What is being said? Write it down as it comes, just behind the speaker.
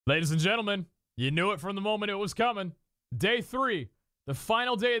Ladies and gentlemen, you knew it from the moment it was coming. Day 3, the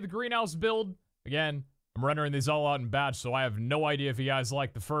final day of the greenhouse build. Again, I'm rendering these all out in batch, so I have no idea if you guys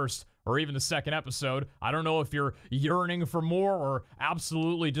like the first or even the second episode. I don't know if you're yearning for more or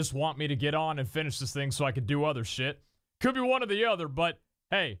absolutely just want me to get on and finish this thing so I could do other shit. Could be one or the other, but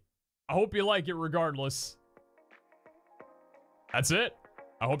hey, I hope you like it regardless. That's it.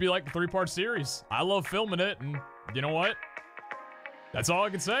 I hope you like the 3-part series. I love filming it, and you know what? That's all I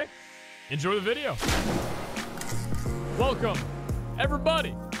can say. Enjoy the video. Welcome,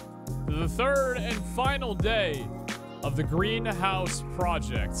 everybody, to the third and final day of the greenhouse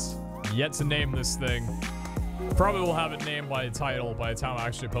project. Yet to name this thing. Probably will have it named by the title by the time I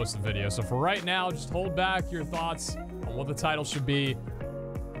actually post the video. So for right now, just hold back your thoughts on what the title should be.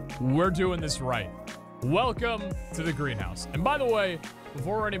 We're doing this right. Welcome to the greenhouse. And by the way,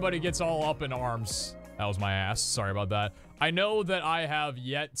 before anybody gets all up in arms, that was my ass, sorry about that. I know that I have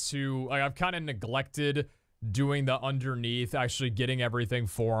yet to, like, I've kind of neglected doing the underneath, actually getting everything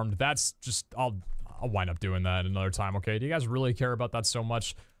formed. That's just, I'll wind up doing that another time, okay? Do you guys really care about that so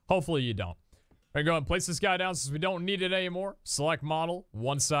much? Hopefully you don't. I'm gonna go ahead and place this guy down since we don't need it anymore. Select model,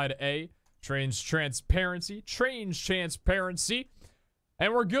 one side A, change transparency,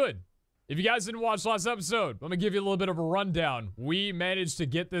 and we're good. If you guys didn't watch last episode, let me give you a little bit of a rundown. We managed to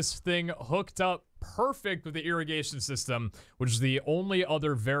get this thing hooked up perfect with the irrigation system, which is the only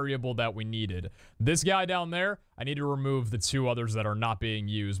other variable that we needed. This guy down there, I need to remove the 2 others that are not being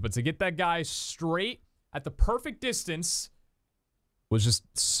used, but to get that guy straight at the perfect distance was just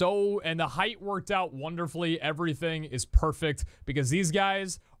so, and the height worked out wonderfully. Everything is perfect because these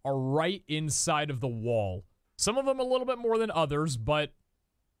guys are right inside of the wall. Some of them a little bit more than others, but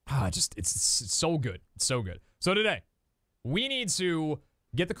it's so good. It's so good. So today, we need to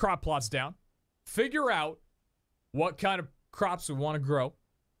get the crop plots down, figure out what kind of crops we want to grow,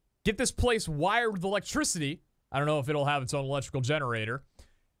 get this place wired with electricity. I don't know if it'll have its own electrical generator,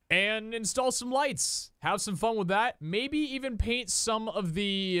 and install some lights. Have some fun with that. Maybe even paint some of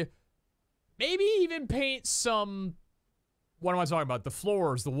the, what am I talking about? The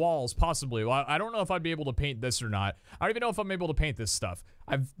floors, the walls, possibly. Well, I don't know if I'd be able to paint this or not. I don't even know if I'm able to paint this stuff.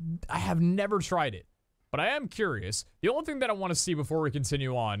 I have never tried it, but I am curious. The only thing that I want to see before we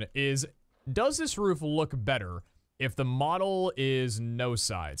continue on is, does this roof look better if the model is no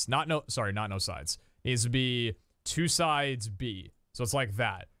sides? Not no sides. It needs to be 2 sides B. So it's like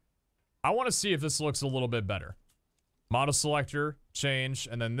that. I want to see if this looks a little bit better. Model selector, change,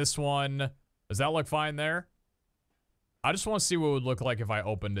 and then this one, does that look fine there? I just want to see what it would look like if I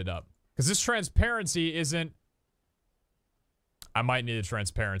opened it up. Because this transparency isn't... I might need a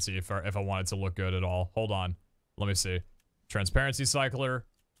transparency if I want it to look good at all. Hold on. Let me see. Transparency cycler.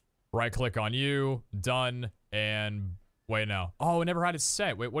 Right click on you. Done. And... wait, no. Oh, I never had it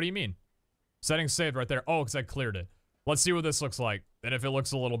set. Wait, what do you mean? Settings saved right there. Oh, because I cleared it. Let's see what this looks like. And if it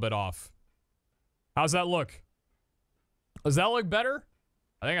looks a little bit off. How's that look? Does that look better?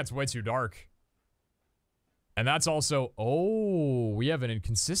 I think that's way too dark. And that's also, oh, we have an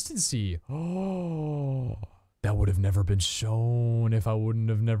inconsistency. Oh, that would have never been shown if I wouldn't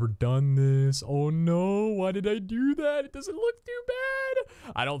have never done this. Oh no, why did I do that? It doesn't look too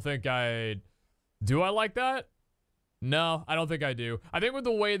bad. I don't think do I like that? No, I don't think I do. I think with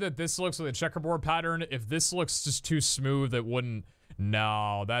the way that this looks with a checkerboard pattern, if this looks just too smooth, it wouldn't,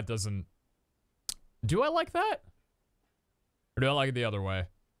 no, that doesn't. Do I like that? Or do I like it the other way?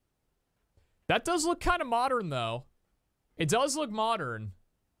 That does look kind of modern, though. It does look modern.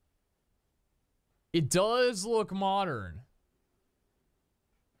 It does look modern.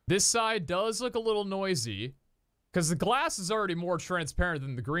 This side does look a little noisy, because the glass is already more transparent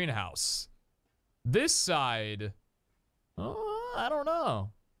than the greenhouse. This side, I don't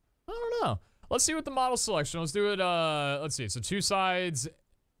know. I don't know. Let's see what the model selection. Let's do it, let's see. So 2 sides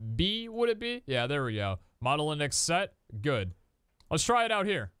B, would it be? Yeah, there we go. Model index set. Good. Let's try it out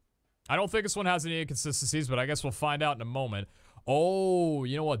here. I don't think this one has any inconsistencies, but I guess we'll find out in a moment. Oh,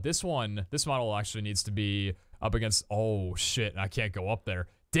 you know what? This model actually needs to be up against, oh shit, I can't go up there.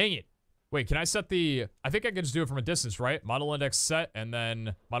 Dang it. Wait, can I set the, I think I can just do it from a distance, right? Model index set, and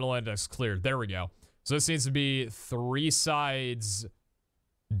then model index cleared. There we go. So this needs to be 3 sides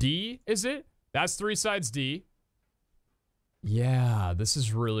D, is it? That's 3 sides D. Yeah, this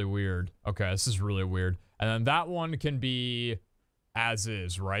is really weird. Okay, this is really weird. And then that one can be as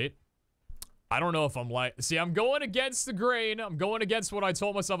is, right? I don't know if I'm like... See, I'm going against the grain. I'm going against what I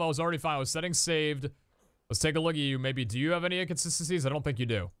told myself I was already fine with. Settings saved. Let's take a look at you. Maybe, do you have any inconsistencies? I don't think you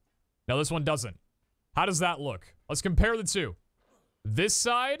do. No, this one doesn't. How does that look? Let's compare the 2. This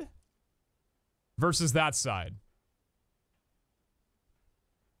side versus that side.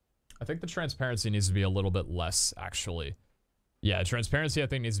 I think the transparency needs to be a little bit less, actually. Yeah, transparency, I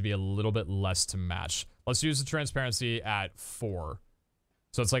think, needs to be a little bit less to match. Let's use the transparency at 4.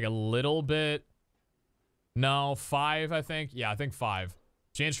 So it's like a little bit... No, 5, I think. Yeah, I think 5.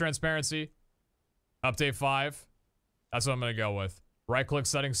 Change transparency. Update 5. That's what I'm going to go with. Right-click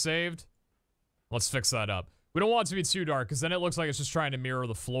settings saved. Let's fix that up. We don't want it to be too dark, because then it looks like it's just trying to mirror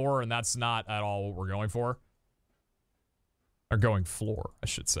the floor, and that's not at all what we're going for. Or going floor, I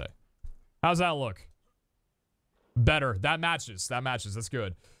should say. How's that look? Better. That matches. That matches. That's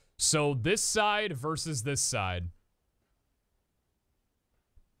good. So this side versus this side.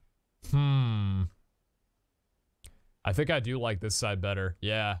 I think I do like this side better.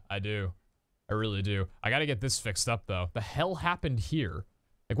 Yeah, I do. I really do. I gotta get this fixed up, though. The hell happened here?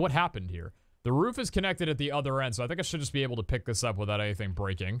 Like, what happened here? The roof is connected at the other end, so I think I should just be able to pick this up without anything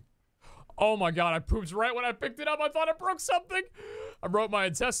breaking. Oh my god, I pooped right when I picked it up. I thought I broke something. I broke my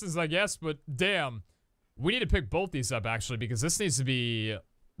intestines, I guess, but damn. We need to pick both these up, actually, because this needs to be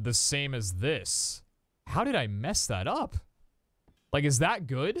the same as this. How did I mess that up? Like, is that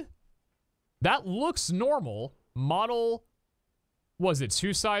good? That looks normal. Model, was it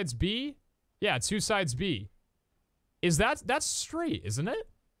 2 sides B? Yeah, 2 sides B. Is that's straight, isn't it?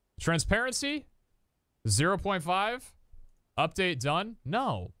 Transparency? 0.5? Update done?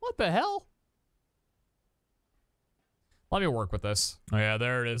 No. What the hell? Let me work with this. Oh yeah,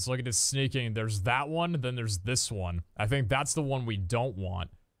 there it is. Look at it sneaking. There's that one, then there's this one. I think that's the one we don't want.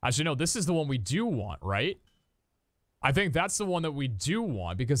 Actually, no, this is the one we do want, right? I think that's the one that we do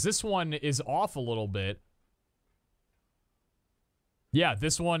want, because this one is off a little bit. Yeah,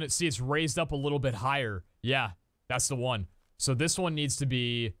 this one, see, it's raised up a little bit higher. Yeah, that's the one. So this one needs to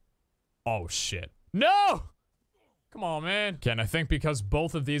be... Oh, shit. No! Come on, man. Okay, and I think because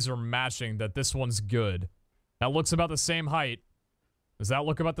both of these are matching that this one's good. That looks about the same height. Does that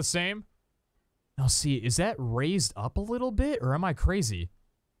look about the same? Now, see, is that raised up a little bit, or am I crazy?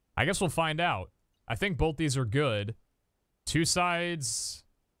 I guess we'll find out. I think both these are good. 2 sides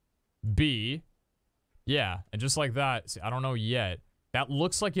B. Yeah, and just like that, see, I don't know yet. That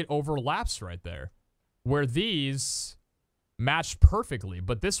looks like it overlaps right there. Where these match perfectly,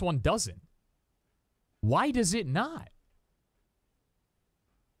 but this one doesn't. Why does it not?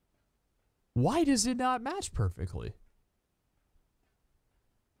 Why does it not match perfectly?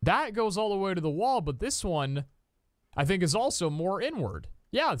 That goes all the way to the wall, but this one, I think, is also more inward.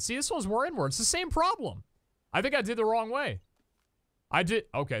 Yeah, see, this one's more inward. It's the same problem. I think I did the wrong way. I did.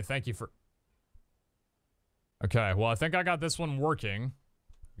 Okay, thank you for... Okay, well, I think I got this one working.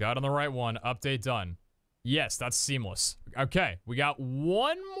 Got on the right one. Update done. Yes, that's seamless. Okay, we got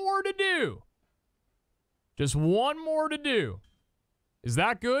one more to do. Just one more to do. Is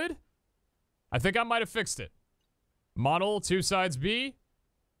that good? I think I might have fixed it. Model 2 sides B.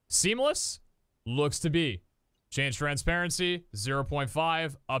 Seamless. Looks to be. Change transparency.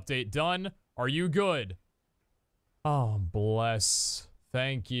 0.5. Update done. Are you good? Oh, bless.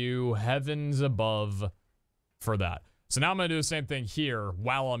 Thank you, heavens above, for that. So now I'm going to do the same thing here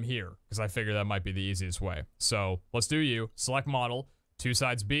while I'm here, because I figure that might be the easiest way. So let's do you. Select model, 2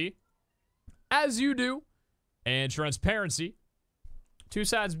 sides B, as you do, and transparency. 2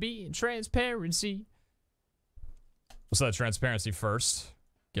 sides B and transparency. Let's set transparency first.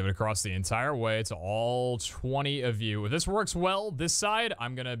 Give it across the entire way to all 20 of you. If this works well, this side,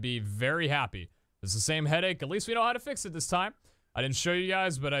 I'm going to be very happy. It's the same headache. At least we know how to fix it this time. I didn't show you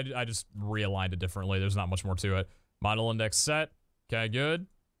guys, but I just realigned it differently. There's not much more to it. Model index set. Okay, good.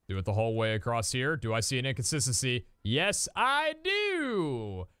 Do it the whole way across here. Do I see an inconsistency? Yes, I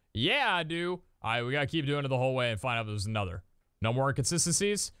do. Yeah, I do. All right, we got to keep doing it the whole way and find out if there's another. No more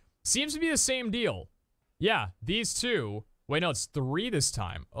inconsistencies? Seems to be the same deal. Yeah, these two. Wait, no, it's 3 this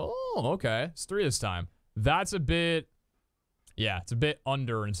time. Oh, okay. It's 3 this time. That's a bit... Yeah, it's a bit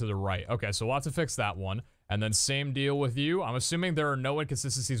under and to the right. Okay, so we'll have to fix that one. And then same deal with you. I'm assuming there are no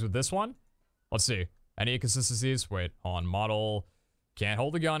inconsistencies with this one. Let's see. Any inconsistencies? Wait, on model. Can't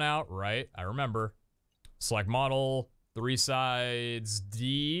hold the gun out, right? I remember. Select model. 3 sides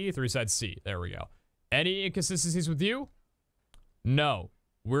D. 3 sides C. There we go. Any inconsistencies with you? No.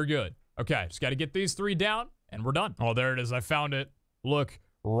 We're good. Okay, just got to get these 3 down, and we're done. Oh, there it is. I found it. Look,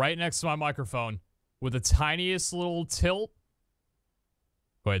 right next to my microphone with the tiniest little tilt.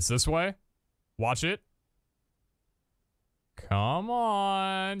 Wait, it's this way? Watch it. Come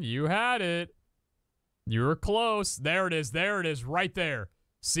on. You had it. You were close. There it is. There it is. Right there.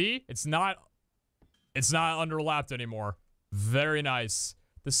 See? It's not underlapped anymore. Very nice.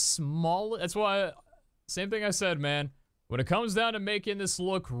 The small... That's why... Same thing I said, man. When it comes down to making this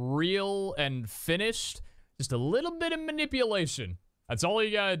look real and finished, just a little bit of manipulation. That's all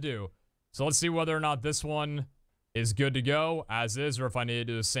you gotta do. So let's see whether or not this one is good to go as is, or if I need to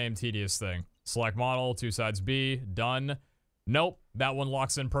do the same tedious thing. Select model, 2 sides B, done. Nope, that one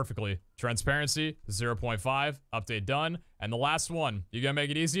locks in perfectly. Transparency, 0.5, update done. And the last one, you gonna make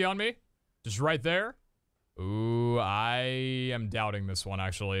it easy on me? Just right there? Ooh, I am doubting this one,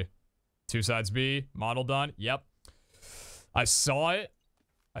 actually. 2 sides B, model done. Yep. I saw it.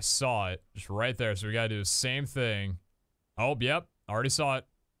 Just right there. So we gotta do the same thing. Oh, yep. Already saw it.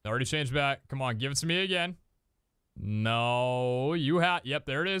 Already changed back. Come on, give it to me again. No, you had. Yep,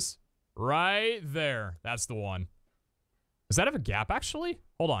 there it is. Right there. That's the one. Does that have a gap, actually?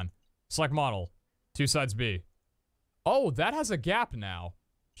 Hold on. Select model. 2 sides B. Oh, that has a gap now.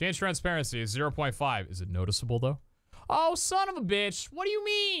 Change transparency is 0.5. Is it noticeable, though? Oh, son of a bitch. What do you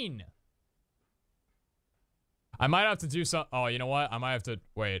mean? I might have to do some... Oh, you know what? I might have to...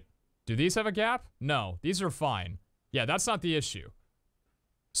 Wait. Do these have a gap? No. These are fine. Yeah, that's not the issue.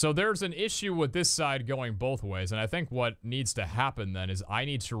 So there's an issue with this side going both ways, and I think what needs to happen then is I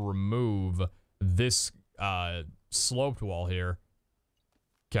need to remove this sloped wall here.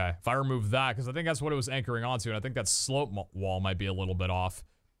 Okay, if I remove that, because I think that's what it was anchoring onto, and I think that slope wall might be a little bit off.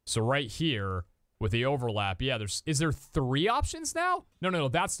 So right here, with the overlap, yeah, is there 3 options now? No,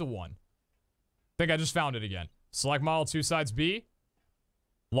 that's the one. I think I just found it again. Select model, 2 sides B.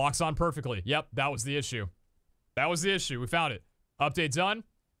 Locks on perfectly. Yep, that was the issue. That was the issue. We found it. Update done.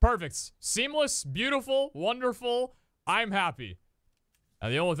 Perfect. Seamless, beautiful, wonderful. I'm happy.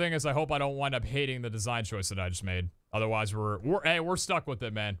 And the only thing is I hope I don't wind up hating the design choice that I just made. Otherwise, we're stuck with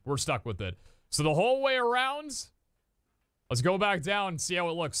it, man. We're stuck with it. So the whole way around, let's go back down and see how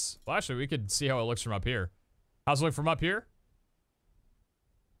it looks. Well, actually, we could see how it looks from up here. How's it look from up here?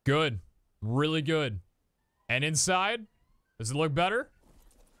 Good. Really good. And inside, does it look better?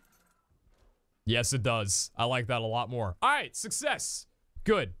 Yes, it does. I like that a lot more. All right, success.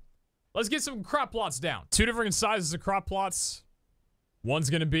 Good. Let's get some crop plots down. 2 different sizes of crop plots.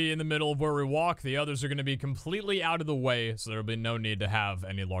 One's going to be in the middle of where we walk. The others are going to be completely out of the way, so there'll be no need to have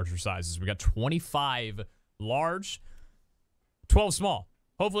any larger sizes. We got 25 large, 12 small.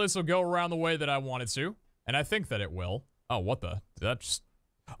 Hopefully this will go around the way that I want it to, and I think that it will. Oh, what the? Did that just...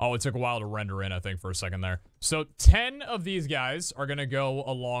 Oh, it took a while to render in, I think, for a second there. So 10 of these guys are going to go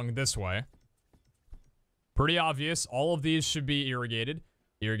along this way. Pretty obvious. All of these should be irrigated.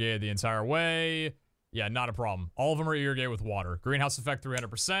 Irrigated the entire way. Yeah, not a problem. All of them are irrigated with water. Greenhouse effect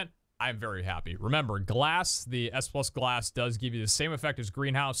 300%. I'm very happy. Remember, glass, the S+ glass does give you the same effect as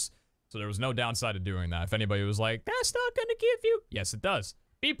greenhouse, so there was no downside to doing that. If anybody was like, that's not going to give you... Yes, it does.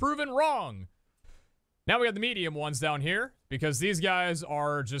 Be proven wrong. Now we got the medium ones down here, because these guys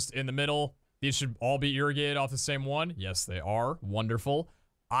are just in the middle. These should all be irrigated off the same one. Yes, they are. Wonderful.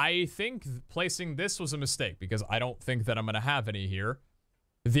 I think placing this was a mistake, because I don't think that I'm going to have any here.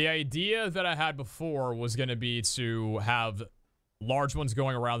 The idea that I had before was going to be to have large ones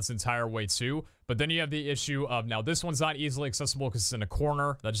going around this entire way too, but then you have the issue of, now this one's not easily accessible because it's in a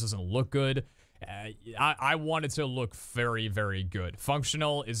corner. That just doesn't look good. I want it to look very, very good.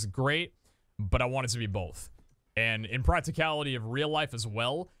 Functional is great, but I want it to be both. And in practicality of real life as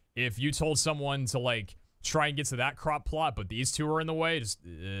well, if you told someone to, like, try and get to that crop plot, but these two are in the way, just,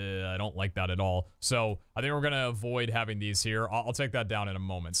 I don't like that at all. So I think we're going to avoid having these here. I'll take that down in a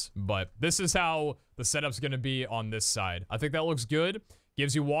moment. But this is how the setup's going to be on this side. I think that looks good.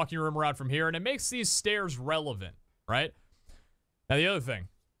 Gives you walking room around from here, and it makes these stairs relevant, right? Now, the other thing.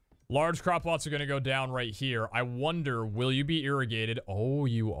 Large crop plots are going to go down right here. I wonder, will you be irrigated? Oh,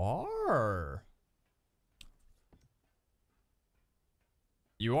 you are.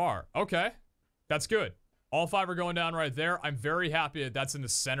 You are. Okay. That's good. All 5 are going down right there. I'm very happy that that's in the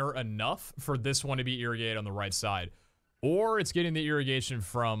center enough for this one to be irrigated on the right side. Or it's getting the irrigation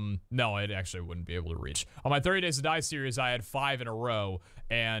from... No, it actually wouldn't be able to reach. On my 30 Days to Die series, I had 5 in a row,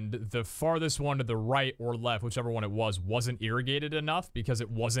 and the farthest one to the right or left, whichever one it was, wasn't irrigated enough because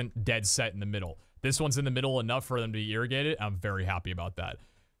it wasn't dead set in the middle. This one's in the middle enough for them to be irrigated. I'm very happy about that.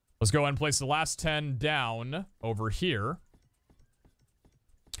 Let's go ahead and place the last 10 down over here.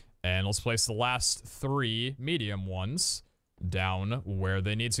 And let's place the last 3 medium ones down where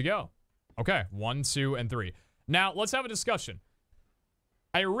they need to go. Okay, 1, 2, and 3. Now, let's have a discussion.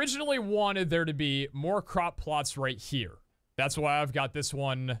 I originally wanted there to be more crop plots right here. That's why I've got this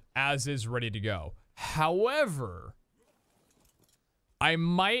one as is ready to go. However, I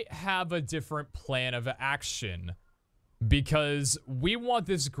might have a different plan of action because we want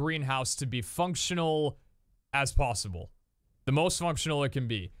this greenhouse to be functional as possible. The most functional it can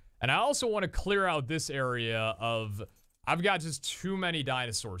be. And I also want to clear out this area of I've got just too many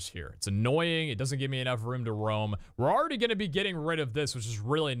dinosaurs here. It's annoying. It doesn't give me enough room to roam. We're already going to be getting rid of this, which is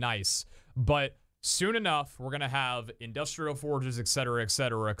really nice. But soon enough, we're going to have industrial forges,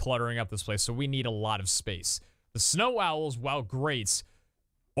 etc., cluttering up this place. So we need a lot of space. The snow owls, while great,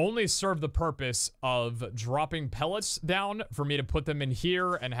 only serve the purpose of dropping pellets down for me to put them in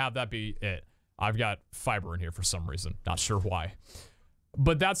here and have that be it. I've got fiber in here for some reason. Not sure why.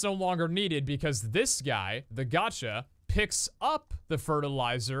 But that's no longer needed because this guy, the gotcha, picks up the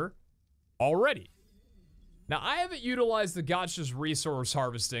fertilizer already. Now, I haven't utilized the gotcha's resource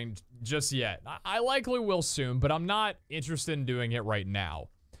harvesting just yet. I likely will soon, but I'm not interested in doing it right now.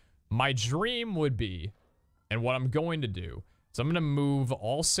 My dream would be, and what I'm going to do, is I'm going to move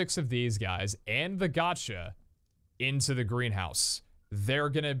all 6 of these guys and the gotcha into the greenhouse. They're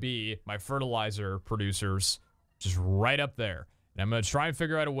going to be my fertilizer producers just right up there. And I'm going to try and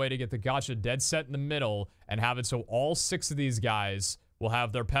figure out a way to get the gotcha dead set in the middle and have it so all 6 of these guys will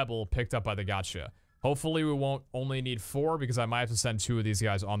have their pebble picked up by the gotcha. Hopefully we won't only need 4 because I might have to send 2 of these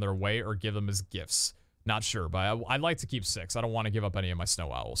guys on their way or give them as gifts. Not sure, but I'd like to keep 6. I don't want to give up any of my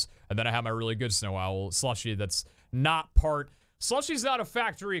snow owls. And then I have my really good snow owl, Slushy, that's not part... Slushy's not a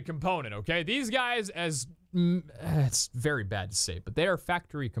factory component, okay? These guys, it's very bad to say, but they are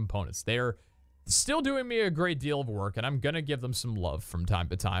factory components. They are still doing me a great deal of work, and I'm going to give them some love from time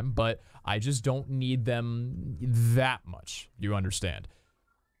to time, but I just don't need them that much. You understand?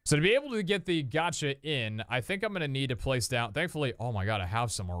 So to be able to get the gotcha in, I think I'm going to need to place down... Thankfully, oh my god, I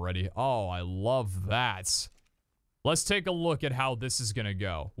have some already. Oh, I love that. Let's take a look at how this is going to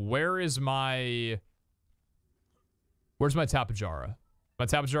go. Where's my Tapejara? My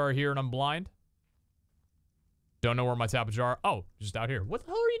Tapejara here and I'm blind? Don't know where my Tapejara... Oh, just out here. What the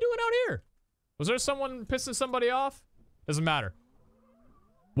hell are you doing out here? Was there someone pissing somebody off? Doesn't matter.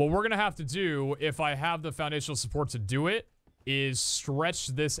 What we're going to have to do, if I have the foundational support to do it, is stretch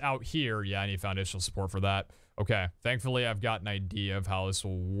this out here. Yeah, I need foundational support for that. Okay, thankfully I've got an idea of how this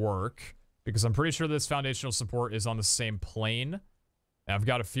will work, because I'm pretty sure this foundational support is on the same plane. And I've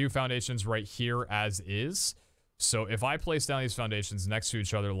got a few foundations right here as is. So if I place down these foundations next to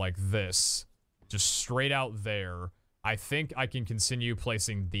each other like this, just straight out there, I think I can continue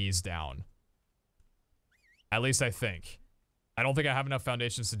placing these down. At least I think. I don't think I have enough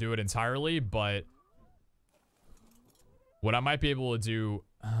foundations to do it entirely, but what I might be able to do...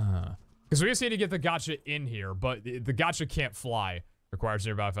 Because we just need to get the gotcha in here, but the gotcha can't fly. Requires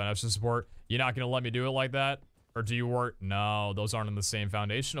nearby foundation support. You're not going to let me do it like that? Or do you work? No, those aren't in the same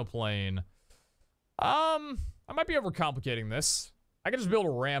foundational plane. I might be overcomplicating this. I could just build a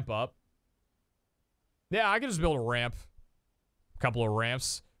ramp up. Yeah, I could just build a ramp. A couple of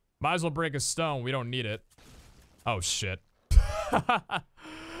ramps. Might as well break a stone. We don't need it. Oh, shit. About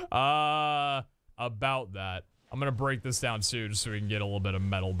that. I'm going to break this down, too, just so we can get a little bit of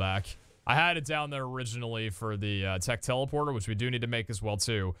metal back. I had it down there originally for the tech teleporter, which we do need to make as well,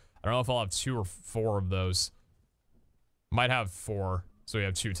 too. I don't know if I'll have 2 or 4 of those. Might have 4, so we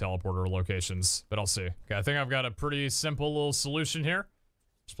have 2 teleporter locations, but I'll see. Okay, I think I've got a pretty simple little solution here.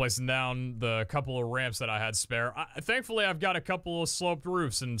 Just placing down the couple of ramps that I had spare. Thankfully, I've got a couple of sloped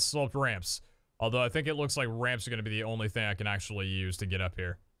roofs and sloped ramps. Although I think it looks like ramps are going to be the only thing I can actually use to get up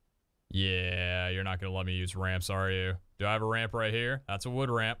here. Yeah, you're not going to let me use ramps, are you? Do I have a ramp right here? That's a wood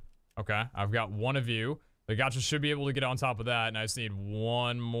ramp. Okay, I've got one of you. The gotcha should be able to get on top of that, and I just need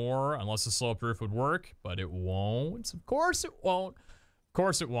one more, unless the sloped roof would work, but it won't. Of course it won't. Of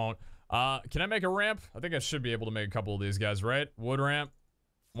course it won't. Can I make a ramp? I think I should be able to make a couple of these guys, right? Wood ramp.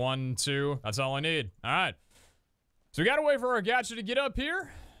 1, 2. That's all I need. All right. So we got to wait for our gotcha to get up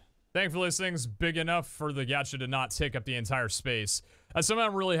here. Thankfully, this thing's big enough for the gotcha to not take up the entire space. That's something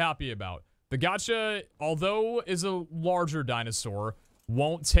I'm really happy about. The gotcha, although is a larger dinosaur,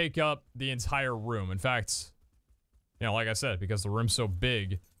 won't take up the entire room. In fact, you know, like I said, because the room's so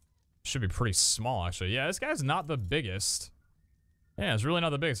big, it should be pretty small, actually. Yeah, this guy's not the biggest. Yeah, it's really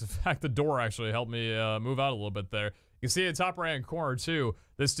not the biggest. In fact, the door actually helped me move out a little bit there. You can see in the top right-hand corner, too,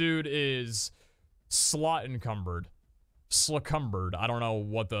 this dude is slot encumbered. Slacumbered. I don't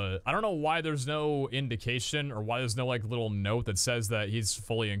know why there's no indication or why there's no, like, little note that says that he's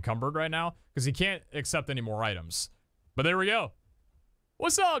fully encumbered right now, because he can't accept any more items. But there we go.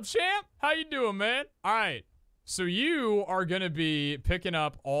 What's up, champ? How you doing, man? All right. So you are going to be picking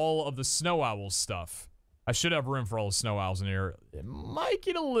up all of the snow owl stuff. I should have room for all the snow owls in here. It might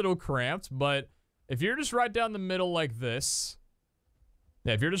get a little cramped, but if you're just right down the middle like this.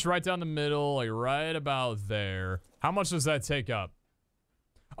 Yeah, if you're just right down the middle, like right about there. How much does that take up?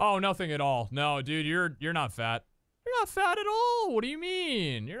 Oh, nothing at all. No, dude, you're not fat. You're not fat at all. What do you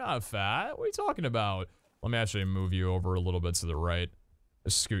mean? You're not fat. What are you talking about? Let me actually move you over a little bit to the right.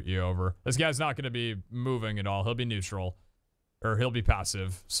 Just scoot you over. This guy's not going to be moving at all. He'll be neutral. Or he'll be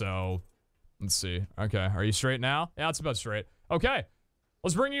passive. So, let's see. Okay, are you straight now? Yeah, it's about straight. Okay,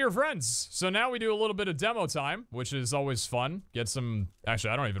 let's bring you your friends. So now we do a little bit of demo time, which is always fun. Get some...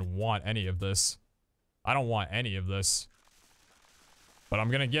 Actually, I don't even want any of this. I don't want any of this. But I'm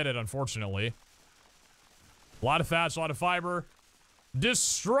going to get it, unfortunately. A lot of thatch, a lot of fiber.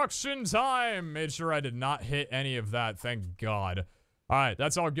 Destruction time! Made sure I did not hit any of that, thank God. Alright,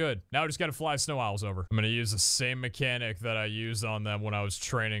 that's all good. Now we just gotta fly snow owls over. I'm gonna use the same mechanic that I used on them when I was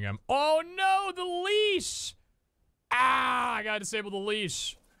training them. Oh no, the leash! Ah, I gotta disable the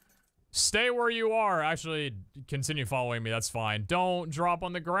leash. Stay where you are. Actually, continue following me, that's fine. Don't drop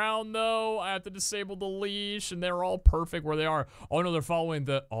on the ground, though. I have to disable the leash, and they're all perfect where they are. Oh no, they're following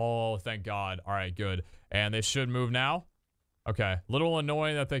the... Oh, thank God. Alright, good. And they should move now. Okay, little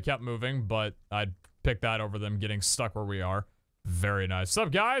annoying that they kept moving, but I'd pick that over them getting stuck where we are. Very nice. What's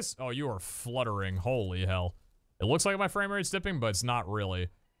up, guys? Oh, you are fluttering. Holy hell. It looks like my frame rate's dipping, but it's not really.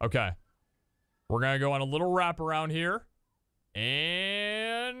 Okay. We're gonna go on a little wrap around here.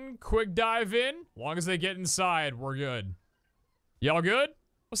 And quick dive in. Long as they get inside, we're good. Y'all good?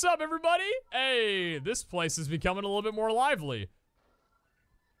 What's up, everybody? Hey, this place is becoming a little bit more lively.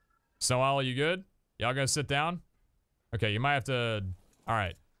 Snow Owl, you good? Y'all gonna sit down? Okay, you might have to...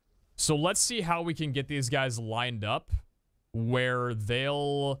 Alright. So let's see how we can get these guys lined up where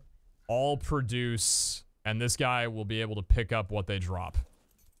they'll all produce and this guy will be able to pick up what they drop.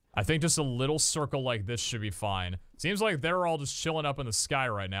 I think just a little circle like this should be fine. Seems like they're all just chilling up in the sky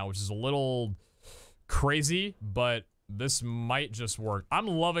right now, which is a little crazy, but this might just work. I'm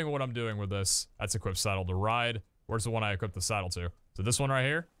loving what I'm doing with this. That's equip saddle to ride. Where's the one I equipped the saddle to? So this one right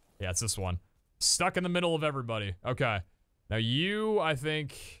here? Yeah, it's this one. Stuck in the middle of everybody. Okay. Now you, I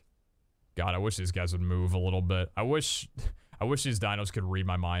think... God, I wish these guys would move a little bit. I wish these dinos could read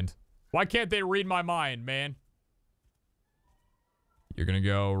my mind. Why can't they read my mind, man? You're gonna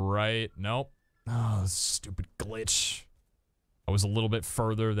go right. Nope. Oh, stupid glitch. I was a little bit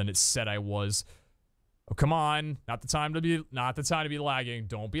further than it said I was. Oh, come on. Not the time to be lagging.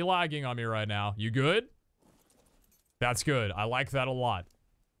 Don't be lagging on me right now. You good? That's good. I like that a lot.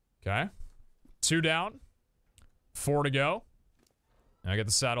 Okay. 2 down. 4 to go. Can I get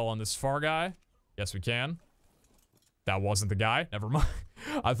the saddle on this far guy? Yes, we can. That wasn't the guy. Never mind.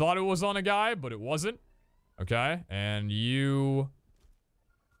 I thought it was on a guy, but it wasn't. Okay, and you...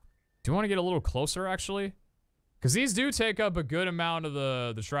 Do you want to get a little closer, actually? Because these do take up a good amount of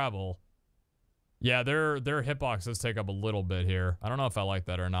the travel. Yeah, their hitbox does take up a little bit here. I don't know if I like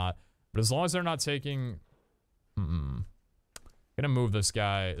that or not. But as long as they're not taking... Gonna move this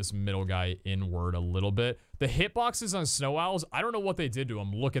guy, this middle guy, inward a little bit. The hitboxes on Snow Owls, I don't know what they did to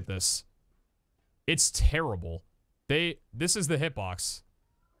them. Look at this. It's terrible. This is the hitbox.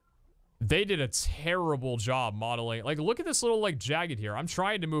 They did a terrible job modeling. Like, look at this little, like, jagged here. I'm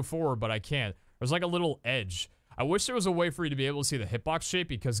trying to move forward, but I can't. There's, like, a little edge. I wish there was a way for you to be able to see the hitbox shape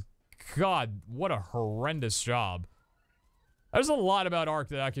because, God, what a horrendous job. There's a lot about ARK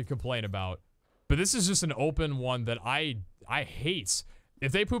that I could complain about. But this is just an open one that I hate.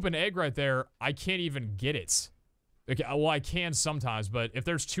 If they poop an egg right there, I can't even get it. Okay, well, I can sometimes, but if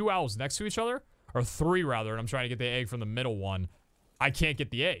there's 2 owls next to each other, or 3 rather, and I'm trying to get the egg from the middle one, I can't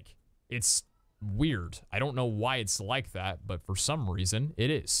get the egg. It's weird. I don't know why it's like that, but for some reason, it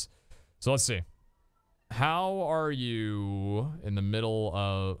is. So let's see. How are you in the middle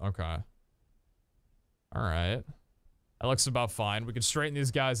of... Okay. Alright. That looks about fine. We can straighten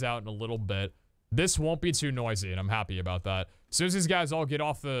these guys out in a little bit. This won't be too noisy, and I'm happy about that. As soon as these guys all get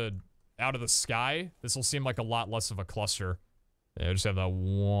out of the sky, this will seem like a lot less of a cluster. Yeah, just have that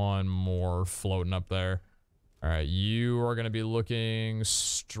one more floating up there. All right, you are going to be looking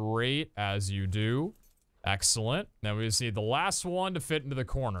straight as you do. Excellent. Now we just need the last one to fit into the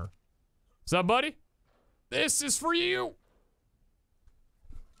corner. What's up, buddy? This is for you.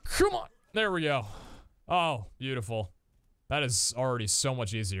 Come on. There we go. Oh, beautiful. That is already so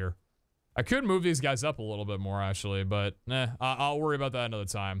much easier. I could move these guys up a little bit more, actually, but I'll worry about that another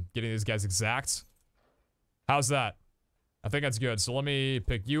time. Getting these guys exact. How's that? I think that's good. So let me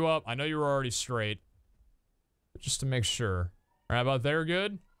pick you up. I know you were already straight. But just to make sure. Right about there,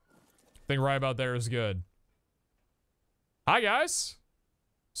 good? I think right about there is good. Hi, guys.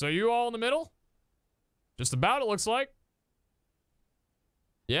 So you all in the middle? Just about, it looks like.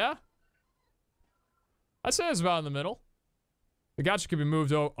 Yeah? I'd say it's about in the middle. The gotcha could be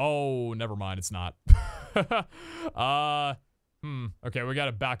moved. Oh, never mind. It's not. Okay, we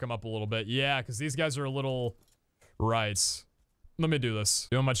gotta back them up a little bit. Yeah, because these guys are a little... Right. Let me do this.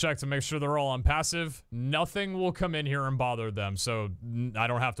 Doing my check to make sure they're all on passive. Nothing will come in here and bother them, so I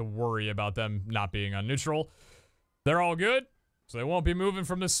don't have to worry about them not being on neutral. They're all good, so they won't be moving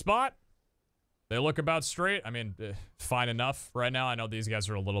from this spot. They look about straight. I mean, fine enough right now. I know these guys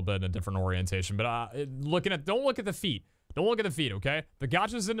are a little bit in a different orientation, but don't look at the feet. Don't look at the feet, okay? The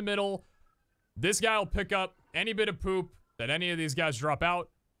gotcha's in the middle. This guy will pick up any bit of poop that any of these guys drop out.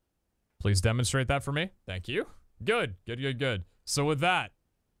 Please demonstrate that for me. Thank you. Good, good, good, good. So with that,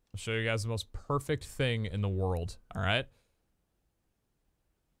 I'll show you guys the most perfect thing in the world, all right?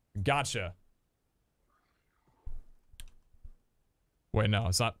 Gotcha. Wait, no,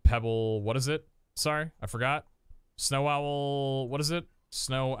 it's not Pebble. What is it? Sorry, I forgot. Snow Owl, what is it?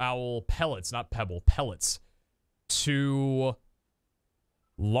 Snow Owl pellets, not Pebble, pellets. To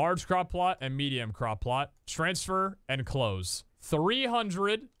large crop plot and medium crop plot. Transfer and close.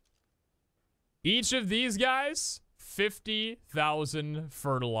 300. Each of these guys, 50,000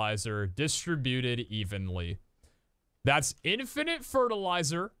 fertilizer distributed evenly. That's infinite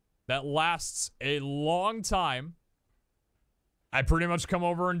fertilizer that lasts a long time. I pretty much come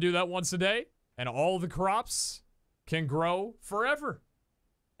over and do that once a day, and all the crops can grow forever.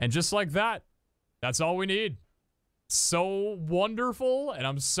 And just like that, that's all we need. So wonderful, and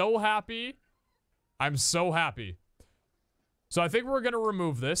I'm so happy. I'm so happy. So I think we're going to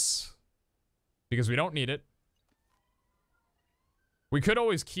remove this because we don't need it. We could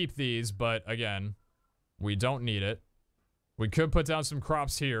always keep these, but again, we don't need it. We could put down some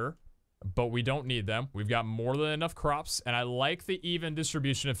crops here, but we don't need them. We've got more than enough crops, and I like the even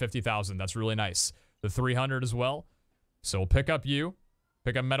distribution of 50,000. That's really nice. The 300 as well. So we'll pick up you,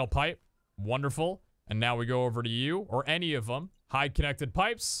 pick up metal pipe. Wonderful. And now we go over to you, or any of them. Hide connected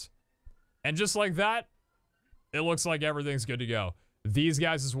pipes. And just like that, it looks like everything's good to go. These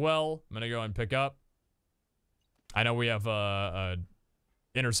guys as well, I'm going to go and pick up. I know we have a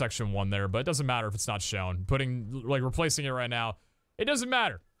intersection one there, but it doesn't matter if it's not shown. Replacing it right now, it doesn't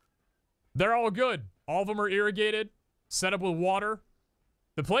matter. They're all good. All of them are irrigated, set up with water.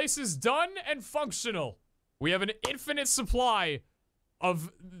 The place is done and functional. We have an infinite supply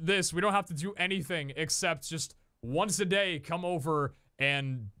of this. We don't have to do anything except just once a day come over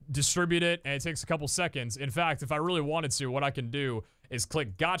and distribute it, and it takes a couple seconds. In fact, if I really wanted to, what I can do is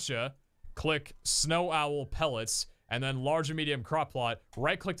click gotcha, click Snow Owl pellets, and then large and medium crop plot,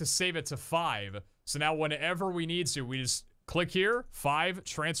 right click to save it to 5. So now whenever we need to, we just click here, 5,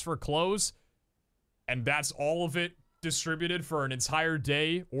 transfer, close, and that's all of it distributed for an entire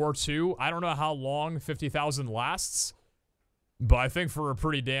day or two. I don't know how long 50,000 lasts, but I think for a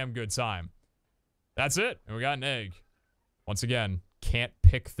pretty damn good time. That's it, and we got an egg. Once again, can't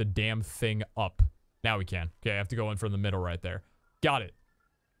pick the damn thing up. Now we can. Okay, I have to go in from the middle right there. Got it.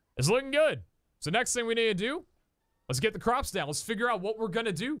 It's looking good. So next thing we need to do, let's get the crops down. Let's figure out what we're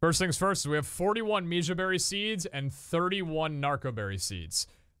gonna do. First things first, we have 41 Mejoberry seeds and 31 Narcoberry seeds.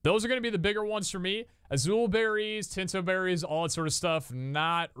 Those are gonna be the bigger ones for me. Azul berries, Tinto berries, all that sort of stuff,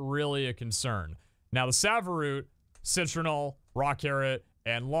 not really a concern. Now the Savaroot, Citronal, Rock Carrot,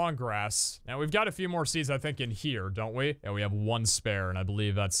 and Long Grass. Now we've got a few more seeds, I think, in here, don't we? Yeah, we have one spare, and I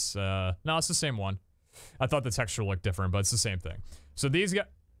believe that's, no, it's the same one. I thought the texture looked different, but it's the same thing. So these guys,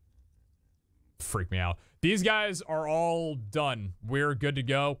 freak me out. These guys are all done. We're good to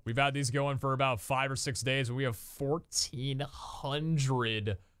go. We've had these going for about 5 or 6 days, and we have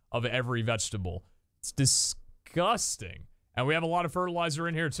 1,400 of every vegetable. It's disgusting. And we have a lot of fertilizer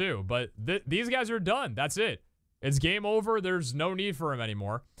in here too, but these guys are done. That's it. It's game over. There's no need for them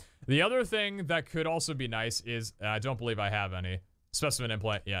anymore. The other thing that could also be nice is, I don't believe I have any. Specimen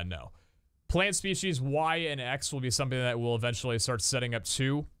implant, yeah, no. Plant species Y and X will be something that we'll eventually start setting up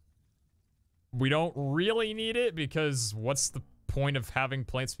too. We don't really need it because what's the point of having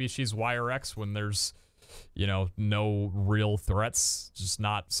plant species Y or X when there's, you know, no real threats? Just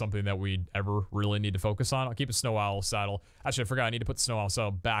not something that we ever really need to focus on. I'll keep a Snow Owl saddle. Actually, I forgot I need to put the Snow Owl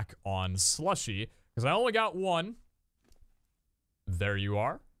saddle back on Slushy because I only got one. There you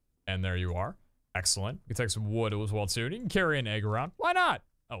are. And there you are. Excellent. You can take some wood as well too. And you can carry an egg around. Why not?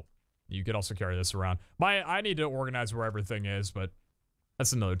 Oh, you could also carry this around. I need to organize where everything is, but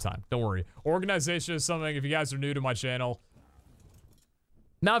that's another time. Don't worry. Organization is something, if you guys are new to my channel,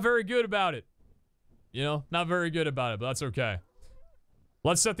 not very good about it. You know, not very good about it, but that's okay.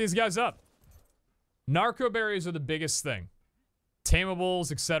 Let's set these guys up. Narcoberries are the biggest thing.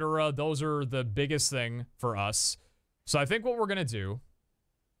 Tamables, etc. Those are the biggest thing for us. So I think what we're going to do,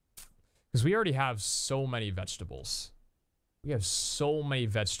 because we already have so many vegetables. We have so many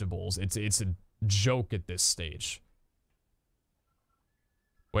vegetables. It's a joke at this stage.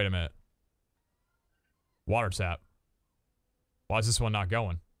 Wait a minute. Water tap. Why is this one not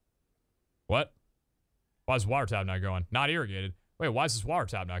going? What? Why is water tab not going? Not irrigated. Wait, why is this water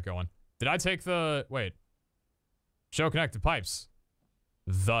tab not going? Did I take the... Wait. Show connected pipes.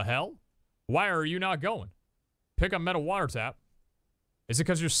 The hell? Why are you not going? Pick up metal water tap. Is it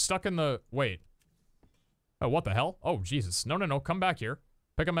because you're stuck in the... Wait. Oh, what the hell? Oh, Jesus. No, no, no. Come back here.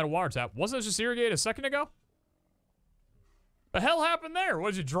 Pick up metal water tap. Wasn't it just irrigated a second ago? The hell happened there?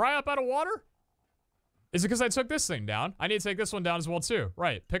 What, did you dry up out of water? Is it because I took this thing down? I need to take this one down as well, too.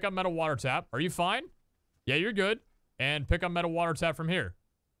 Right. Pick up metal water tap. Are you fine? Yeah, you're good. And pick up metal water tap from here.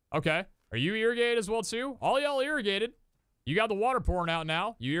 Okay. Are you irrigated as well, too? All y'all irrigated. You got the water pouring out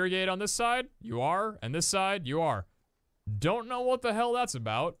now. You irrigate on this side? You are. And this side? You are. Don't know what the hell that's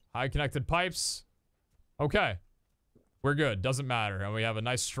about. High connected pipes. Okay. We're good. Doesn't matter. And we have a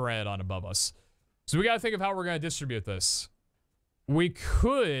nice strand on above us. So we got to think of how we're going to distribute this. We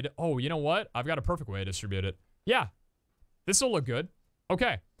could... Oh, you know what? I've got a perfect way to distribute it. Yeah. This will look good.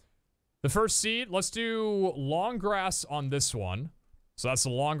 Okay. The first seed, let's do long grass on this one. So that's the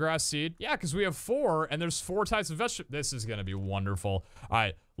long grass seed. Yeah, because we have 4, and there's 4 types of vegetables. This is going to be wonderful. All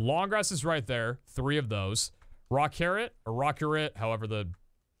right. Long grass is right there. 3 of those. Rock carrot, or rock carrot, however the...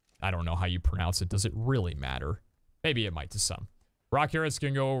 I don't know how you pronounce it. Does it really matter? Maybe it might to some. Rock carrots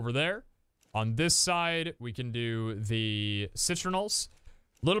can go over there. On this side, we can do the citronals.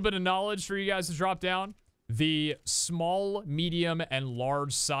 A little bit of knowledge for you guys to drop down. The small, medium, and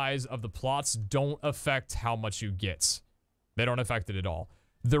large size of the plots don't affect how much you get. They don't affect it at all.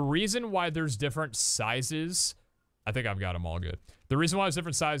 The reason why there's different sizes... I think I've got them all good. The reason why there's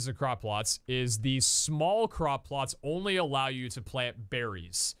different sizes of crop plots is the small crop plots only allow you to plant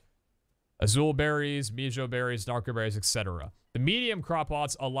berries. Azul berries, mijo berries, narco berries, etc. The medium crop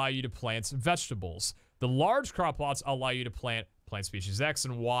plots allow you to plant vegetables. The large crop plots allow you to plant plant species X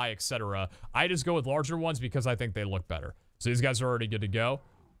and Y, etc. I just go with larger ones because I think they look better. So these guys are already good to go.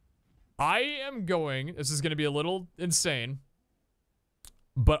 I am going, this is going to be a little insane,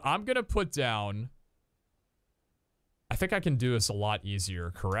 but I'm going to put down, I think I can do this a lot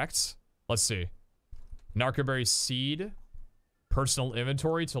easier, correct? Let's see. Narcoberry seed, personal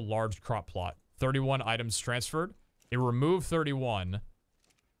inventory to large crop plot. 31 items transferred. It removed 31.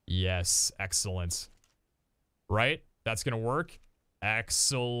 Yes, excellent. Right? That's going to work.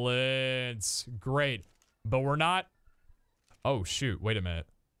 Excellent. Great. But we're not... Oh, shoot. Wait a minute.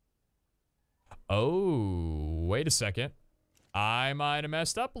 Oh, wait a second. I might have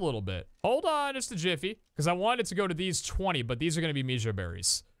messed up a little bit. Hold on just a jiffy, because I wanted to go to these 20, but these are going to be mijo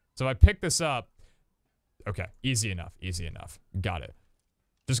berries. So if I pick this up... Okay, easy enough. Easy enough. Got it.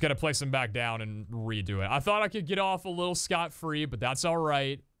 Just got to place them back down and redo it. I thought I could get off a little scot-free, but that's all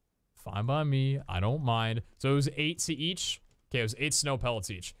right. Fine by me. I don't mind. So it was 8 to each. Okay, it was 8 snow pellets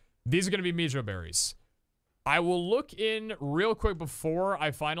each. These are going to be mijo berries. I will look in real quick before I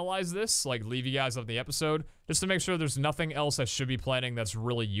finalize this, like leave you guys off the episode, just to make sure there's nothing else I should be planting that's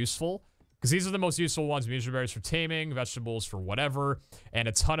really useful. Because these are the most useful ones, mijo berries for taming, vegetables for whatever, and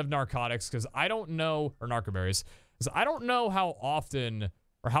a ton of narcotics, because I don't know, or narcoberries, because I don't know how often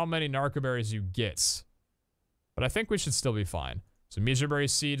or how many narcoberries you get. But I think we should still be fine. So mijo berry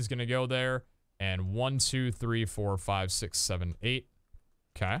seed is going to go there, and 1, 2, 3, 4, 5, 6, 7, 8.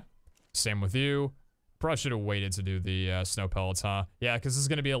 Okay. Same with you. Probably should have waited to do the snow pellets, huh? Yeah, because this is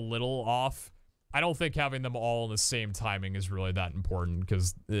going to be a little off. I don't think having them all in the same timing is really that important,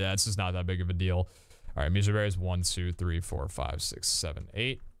 because yeah, it's just not that big of a deal. All right, mijo berries, 1, 2, 3, 4, 5, 6, 7,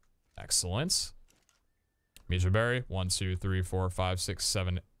 8. Excellent. Mijo berry, 1, 2, 3, 4, 5, 6,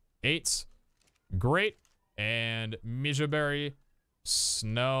 7, 8. Great. And mijo berry,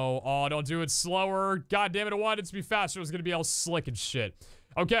 snow. Oh, don't do it slower. God damn it, I wanted it to be faster. It was going to be all slick and shit.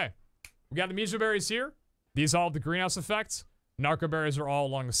 Okay. We got the mijo berries here. These all have the greenhouse effect. Narco berries are all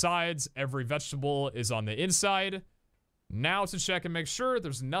along the sides. Every vegetable is on the inside. Now to check and make sure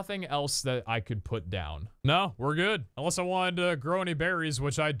there's nothing else that I could put down. No, we're good. Unless I wanted to grow any berries,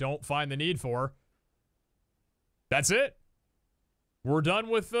 which I don't find the need for. That's it. We're done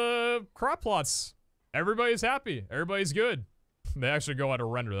with the crop plots. Everybody's happy. Everybody's good. They actually go out of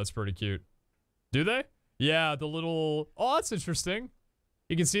render. That's pretty cute. Do they? Yeah, the little... Oh, that's interesting.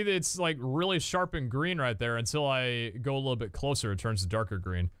 You can see that it's like really sharp and green right there until I go a little bit closer. It turns to darker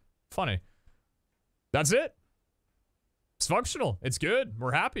green. Funny. That's it. It's functional. It's good.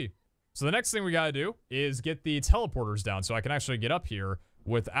 We're happy. So the next thing we got to do is get the teleporters down so I can actually get up here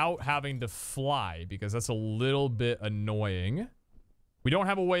without having to fly, because that's a little bit annoying. We don't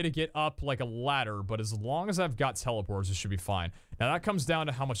have a way to get up like a ladder, but as long as I've got teleporters, it should be fine. Now that comes down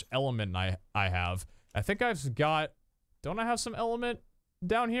to how much element I have. I think I've got... Don't I have some element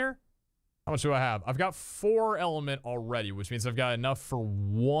down here? How much do I have? I've got 4 element already, which means I've got enough for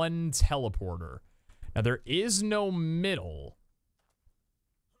 1 teleporter. Now, there is no middle.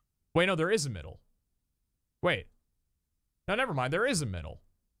 Wait, no, there is a middle. Wait. No, never mind. There is a middle.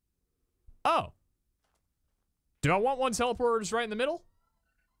 Oh. Do I want 1 teleporter just right in the middle?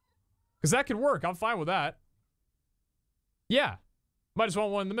 Because that could work. I'm fine with that. Yeah. Might just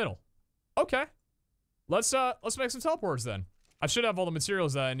want 1 in the middle. Okay. Let's make some teleporters then. I should have all the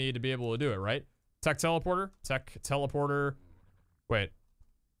materials that I need to be able to do it, right? Tech teleporter. Tech teleporter. Wait.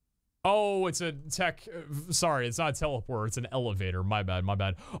 Oh, it's a tech. Sorry, it's not a teleporter. It's an elevator. My bad, my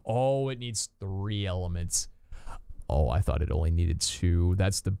bad. Oh, it needs 3 elements. Oh, I thought it only needed 2.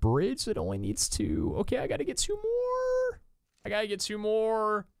 That's the bridge. It only needs 2. Okay, I gotta get 2 more. I gotta get 2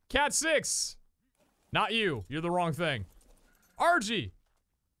 more. Cat 6. Not you. You're the wrong thing. RG.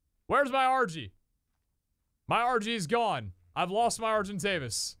 Where's my RG? My RG is gone. I've lost my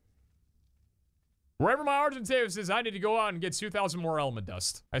Argentavis. Wherever my Argentavis is, I need to go out and get 2,000 more element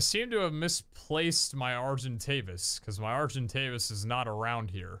dust. I seem to have misplaced my Argentavis, because my Argentavis is not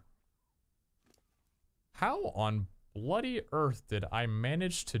around here. How on bloody earth did I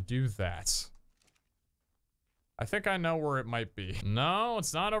manage to do that? I think I know where it might be. No,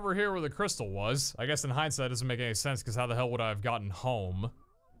 it's not over here where the crystal was. I guess in hindsight it doesn't make any sense, because how the hell would I have gotten home?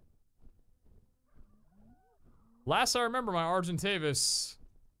 Last I remember, my Argentavis...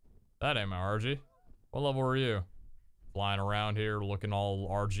 That ain't my RG. What level are you? Flying around here, looking all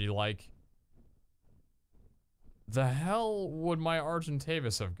RG-like. The hell would my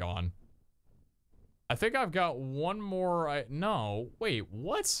Argentavis have gone? I think I've got 1 more. No, wait,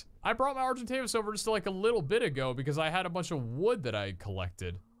 what? I brought my Argentavis over just like a little bit ago because I had a bunch of wood that I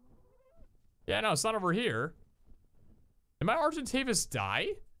collected. Yeah, no, it's not over here. Did my Argentavis die?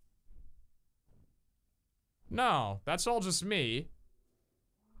 No, that's all just me.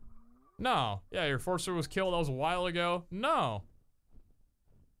 No. Yeah, your Forcer was killed. That was a while ago. No.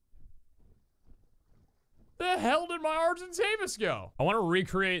 The hell did my Argentavis go? I want to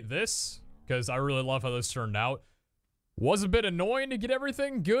recreate this because I really love how this turned out. Was a bit annoying to get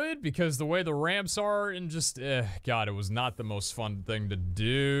everything good because the way the ramps are and just, God, it was not the most fun thing to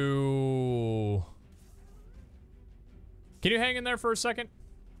do. Can you hang in there for a second?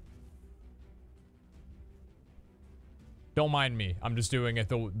 Don't mind me. I'm just doing it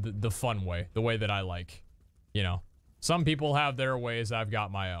the fun way, the way that I like. You know, some people have their ways. I've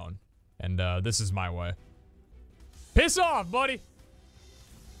got my own, and this is my way. Piss off, buddy.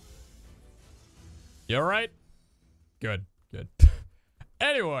 You all right? Good, good.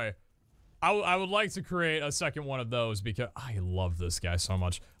 Anyway, I would like to create a second one of those because I love this guy so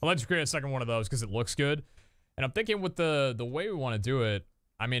much. I'd like to create a second one of those because it looks good, and I'm thinking with the way we want to do it.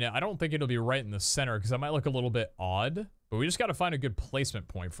 I mean, I don't think it'll be right in the center because that might look a little bit odd, but we just got to find a good placement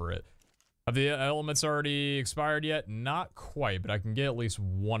point for it. Have the elements already expired yet? Not quite, but I can get at least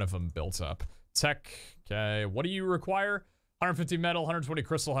 1 of them built up. Tech, okay, what do you require? 150 metal, 120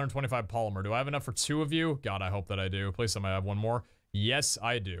 crystal, 125 polymer. Do I have enough for 2 of you? God, I hope that I do. Please tell me I have 1 more. Yes,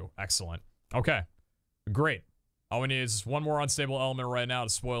 I do. Excellent. Okay, great. All we need is 1 more unstable element right now to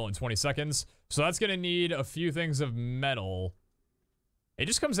spoil in 20 seconds. So that's going to need a few things of metal. It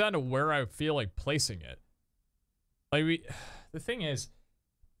just comes down to where I feel like placing it. Like, the thing is,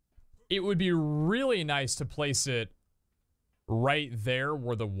 it would be really nice to place it right there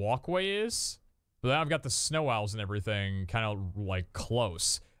where the walkway is. But then I've got the snow owls and everything kind of, like,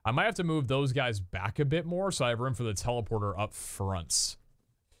 close. I might have to move those guys back a bit more so I have room for the teleporter up front.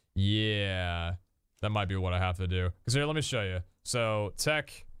 Yeah, that might be what I have to do. Because here, let me show you. So,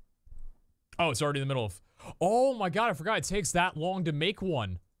 tech. Oh, it's already in the middle of... Oh my god, I forgot it takes that long to make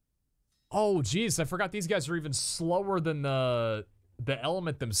one. Oh jeez, I forgot these guys are even slower than the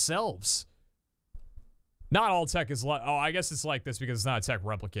element themselves. Not all tech is like, oh, I guess it's like this because it's not a tech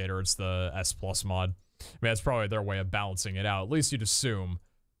replicator, it's the S+ mod. I mean, that's probably their way of balancing it out, at least you'd assume.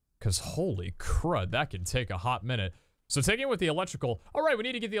 Because holy crud, that can take a hot minute. So taking it with the electrical, all right, we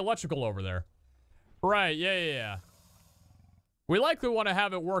need to get the electrical over there. Right, yeah. We likely want to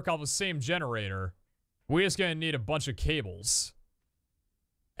have it work off the same generator. We're just gonna need a bunch of cables.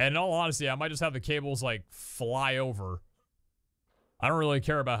 And in all honesty, I might just have the cables, like, fly over. I don't really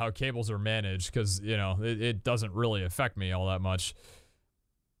care about how cables are managed, because, you know, it doesn't really affect me all that much.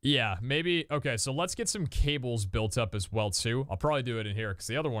 Yeah, maybe, okay, so let's get some cables built up as well, too. I'll probably do it in here, because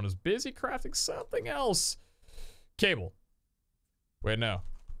the other one is busy crafting something else. Cable. Wait, no.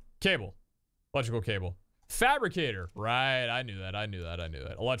 Cable. Electrical cable. Fabricator. Right, I knew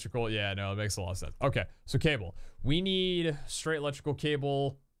that. Electrical, yeah, no, it makes a lot of sense. Okay, so cable. We need straight electrical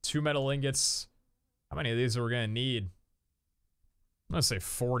cable, 2 metal ingots. How many of these are we gonna need? I'm gonna say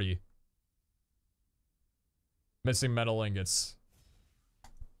 40. Missing metal ingots.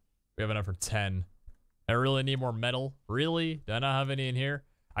 We have enough for 10. I really need more metal. Really? Do I not have any in here?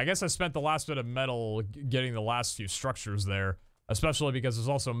 I guess I spent the last bit of metal getting the last few structures there, especially because there's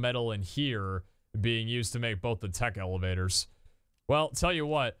also metal in here being used to make both the tech elevators. Well, tell you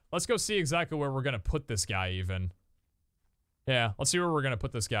what, let's go see exactly where we're going to put this guy even. Yeah, let's see where we're going to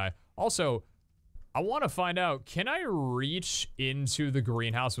put this guy. Also, I want to find out, can I reach into the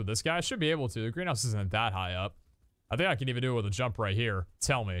greenhouse with this guy? I should be able to. The greenhouse isn't that high up. I think I can even do it with a jump right here.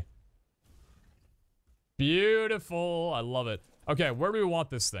 Tell me. Beautiful. I love it. Okay, where do we want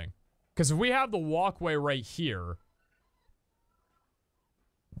this thing? Because if we have the walkway right here,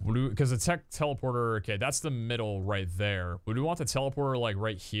 because the tech teleporter, okay, that's the middle right there. Would we want the teleporter like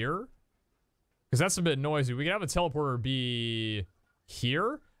right here? Because that's a bit noisy. We can have a teleporter be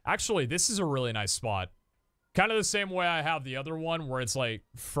here. Actually, this is a really nice spot. Kind of the same way I have the other one where it's like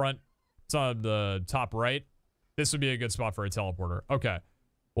front, it's on the top right. This would be a good spot for a teleporter. Okay.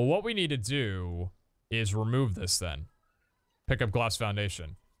 Well, what we need to do is remove this then. Pick up glass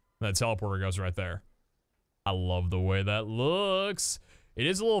foundation. And the teleporter goes right there. I love the way that looks. It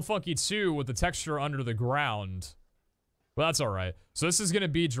is a little funky too with the texture under the ground. But that's alright. So this is going to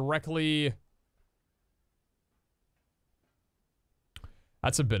be directly...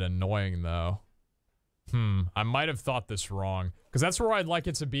 That's a bit annoying though. I might have thought this wrong. Because that's where I'd like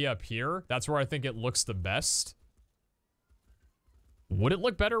it to be up here. That's where I think it looks the best. Would it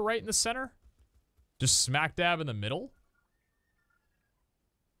look better right in the center? Just smack dab in the middle?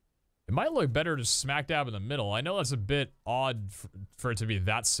 It might look better just smack dab in the middle. I know that's a bit odd for it to be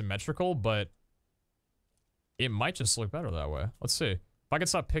that symmetrical, but it might just look better that way. Let's see. If I could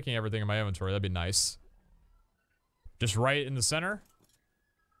stop picking everything in my inventory, that'd be nice. Just right in the center?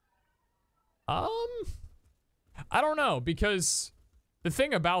 I don't know, because the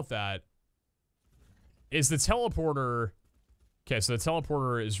thing about that is the teleporter... Okay, so the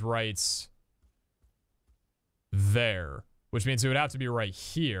teleporter is right there, which means it would have to be right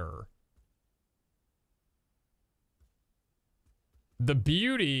here. The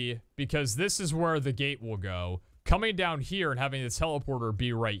beauty, because this is where the gate will go, coming down here and having the teleporter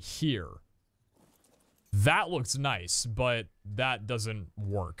be right here. That looks nice, but that doesn't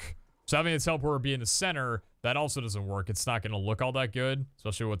work. So having the teleporter be in the center, that also doesn't work. It's not going to look all that good,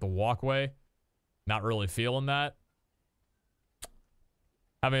 especially with the walkway. Not really feeling that.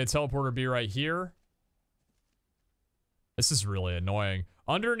 Having a teleporter be right here. This is really annoying.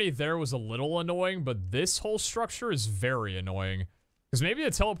 Underneath there was a little annoying, but this whole structure is very annoying. Because maybe the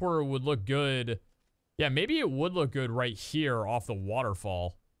teleporter would look good. Yeah, maybe it would look good right here off the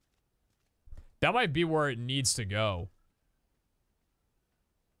waterfall. That might be where it needs to go.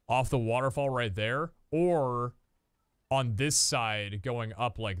 Off the waterfall right there. Or on this side going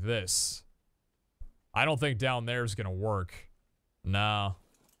up like this. I don't think down there is going to work. No.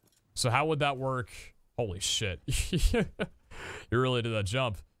 So how would that work? Holy shit. You really did that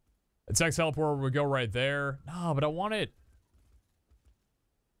jump. The tech teleporter would go right there. No, but I want it.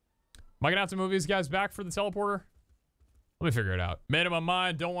 Am I going to have to move these guys back for the teleporter? Let me figure it out. Made up my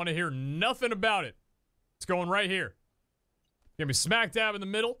mind. Don't want to hear nothing about it. It's going right here. Gonna be smack dab in the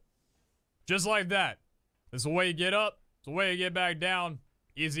middle. Just like that. This is the way you get up. It's the way you get back down.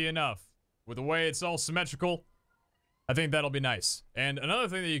 Easy enough. With the way it's all symmetrical, I think that'll be nice. And another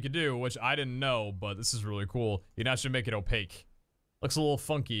thing that you could do, which I didn't know, but this is really cool, you can actually make it opaque. Looks a little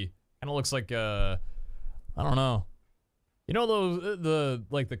funky. Kind of looks like, I don't know. You know those,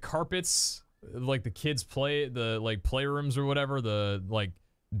 like the carpets, like the kids play, the like playrooms or whatever, the like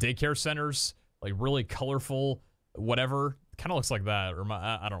daycare centers, like really colorful, whatever. Kind of looks like that, or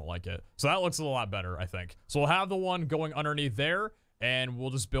I don't like it. So that looks a lot better, I think. So we'll have the one going underneath there, and we'll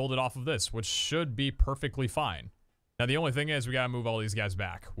just build it off of this, which should be perfectly fine. Now, the only thing is we gotta move all these guys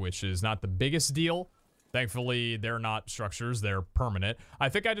back, which is not the biggest deal. Thankfully, they're not structures, they're permanent. I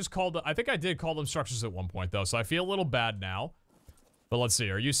think I did call them structures at one point, though, so I feel a little bad now. But let's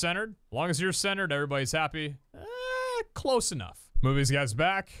see, are you centered? As long as you're centered, everybody's happy. Close enough. Move these guys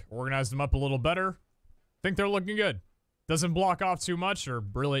back, organize them up a little better. Think they're looking good. Doesn't block off too much, or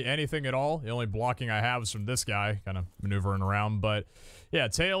really anything at all. The only blocking I have is from this guy, kind of maneuvering around. But yeah,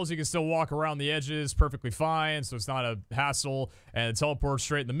 tails, you can still walk around the edges perfectly fine, so it's not a hassle. And teleport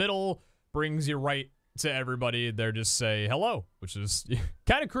straight in the middle brings you right to everybody. They're just say hello, which is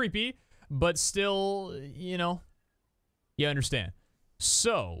kind of creepy, but still, you know, you understand.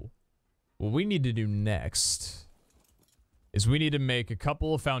 So what we need to do next is we need to make a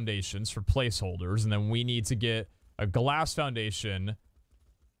couple of foundations for placeholders, and then we need to get a glass foundation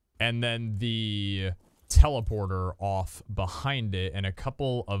and then the teleporter off behind it and a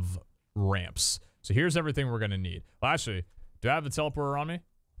couple of ramps. So here's everything we're gonna need. Well, actually, do I have the teleporter on me?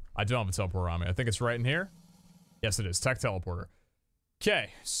 I don't have a teleporter on me. I think it's right in here. Yes, it is. Tech teleporter.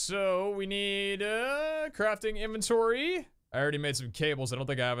 Okay, so we need crafting inventory. I already made some cables. I don't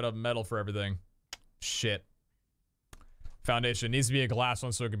think I have enough metal for everything. Shit. Foundation needs to be a glass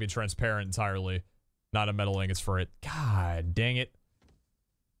one so it can be transparent entirely. Not a metal ingots for it. God dang it.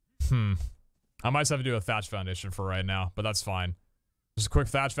 I might just have to do a thatch foundation for right now, but that's fine. Just a quick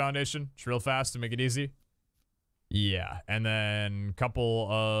thatch foundation. Just real fast to make it easy. Yeah, and then a couple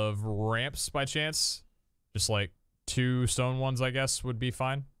of ramps by chance. Just like 2 stone ones, I guess, would be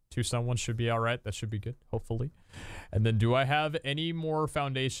fine. 2 stone ones should be all right. That should be good, hopefully. And then do I have any more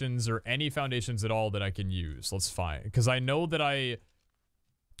foundations or any foundations at all that I can use? Let's find, because I know that I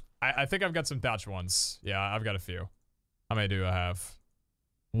think I've got some thatch ones. Yeah, I've got a few. How many do I have?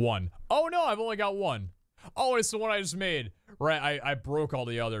 1. Oh no, I've only got 1. Oh, it's the one I just made. Right, I broke all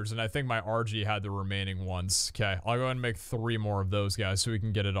the others, and I think my RG had the remaining ones. Okay, I'll go ahead and make 3 more of those guys so we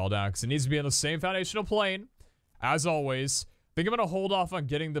can get it all down, because it needs to be on the same foundational plane. As always, I think I'm going to hold off on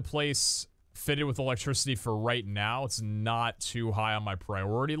getting the place fitted with electricity for right now. It's not too high on my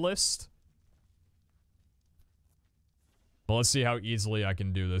priority list. But let's see how easily I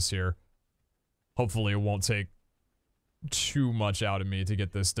can do this here. Hopefully it won't take too much out of me to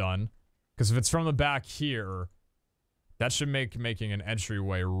get this done. Because if it's from the back here, that should make making an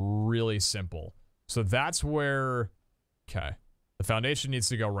entryway really simple. So that's where... Okay. The foundation needs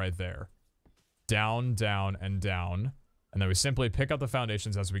to go right there. Down, down, and down. And then we simply pick up the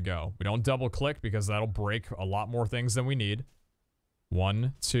foundations as we go. We don't double click because that'll break a lot more things than we need.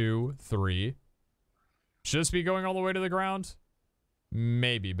 1, 2, 3. Should this be going all the way to the ground?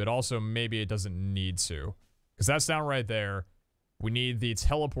 Maybe, but also maybe it doesn't need to. Because that's down right there. We need the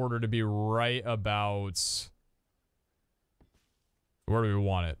teleporter to be right about... Where do we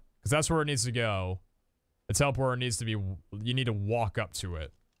want it? Because that's where it needs to go. The teleporter needs to be... You need to walk up to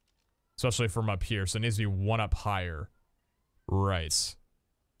it. Especially from up here. So it needs to be 1 up higher. Right.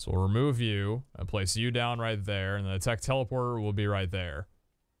 So we'll remove you and place you down right there. And the tech teleporter will be right there.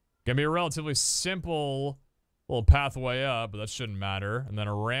 Gonna be a relatively simple little pathway up, but that shouldn't matter. And then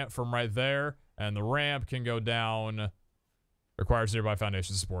a ramp from right there. And the ramp can go down. Requires nearby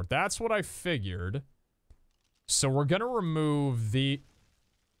foundation support. That's what I figured. So we're gonna remove the...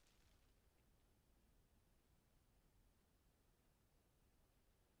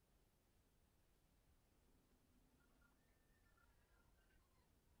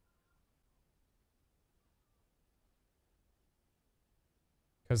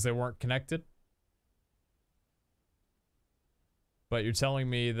 Because they weren't connected? But you're telling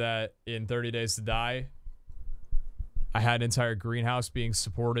me that in 30 Days to Die, I had an entire greenhouse being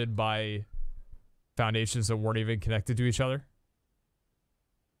supported by foundations that weren't even connected to each other?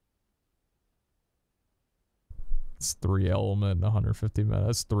 It's 3 element, 150 minutes.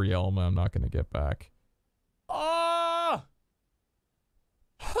 That's 3 element I'm not going to get back. Ah!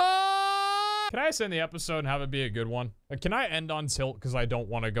 Can I just end the episode and have it be a good one? Like, can I end on tilt because I don't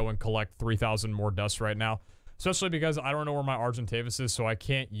want to go and collect 3,000 more dust right now? Especially because I don't know where my Argentavis is, so I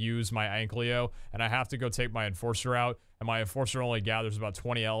can't use my Ankleo, and I have to go take my Enforcer out, and my Enforcer only gathers about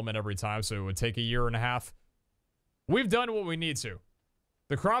 20 element every time, so it would take a year and a half. We've done what we need to.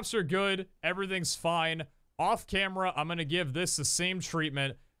 The crops are good. Everything's fine. Off camera, I'm going to give this the same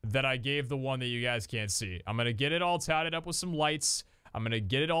treatment that I gave the one that you guys can't see. I'm going to get it all tatted up with some lights. I'm going to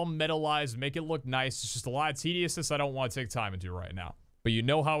get it all metallized, make it look nice. It's just a lot of tediousness I don't want to take time into right now. But you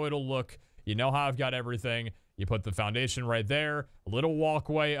know how it'll look. You know how I've got everything. You put the foundation right there, a little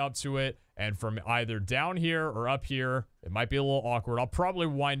walkway up to it, and from either down here or up here, it might be a little awkward. I'll probably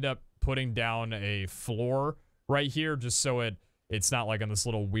wind up putting down a floor right here just so it's not like on this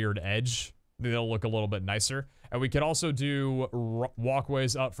little weird edge. It'll look a little bit nicer. And we could also do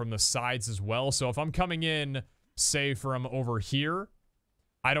walkways up from the sides as well. So if I'm coming in, say, from over here,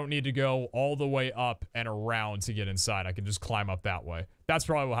 I don't need to go all the way up and around to get inside. I can just climb up that way. That's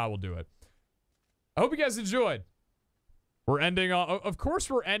probably how we'll do it. I hope you guys enjoyed. We're ending off, of course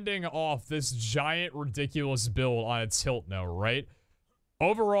we're ending off this giant ridiculous build on a tilt note, right?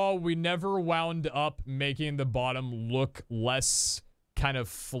 Overall, we never wound up making the bottom look less kind of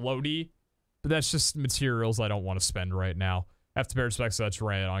floaty, but that's just materials I don't want to spend right now. I have to bear respects to that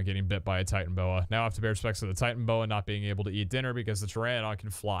Pteranodon getting bit by a Titan Boa. Now I have to bear respects to the Titan Boa not being able to eat dinner because the Pteranodon can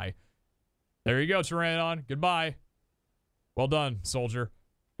fly. There you go, Pteranodon. Goodbye. Well done, soldier.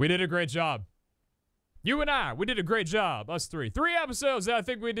 We did a great job. You and I, we did a great job. Us three. 3 episodes that I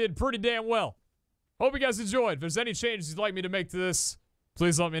think we did pretty damn well. Hope you guys enjoyed. If there's any changes you'd like me to make to this,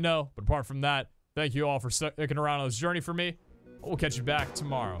 please let me know. But apart from that, thank you all for sticking around on this journey for me. We'll catch you back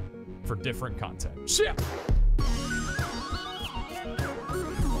tomorrow. for different content. See ya!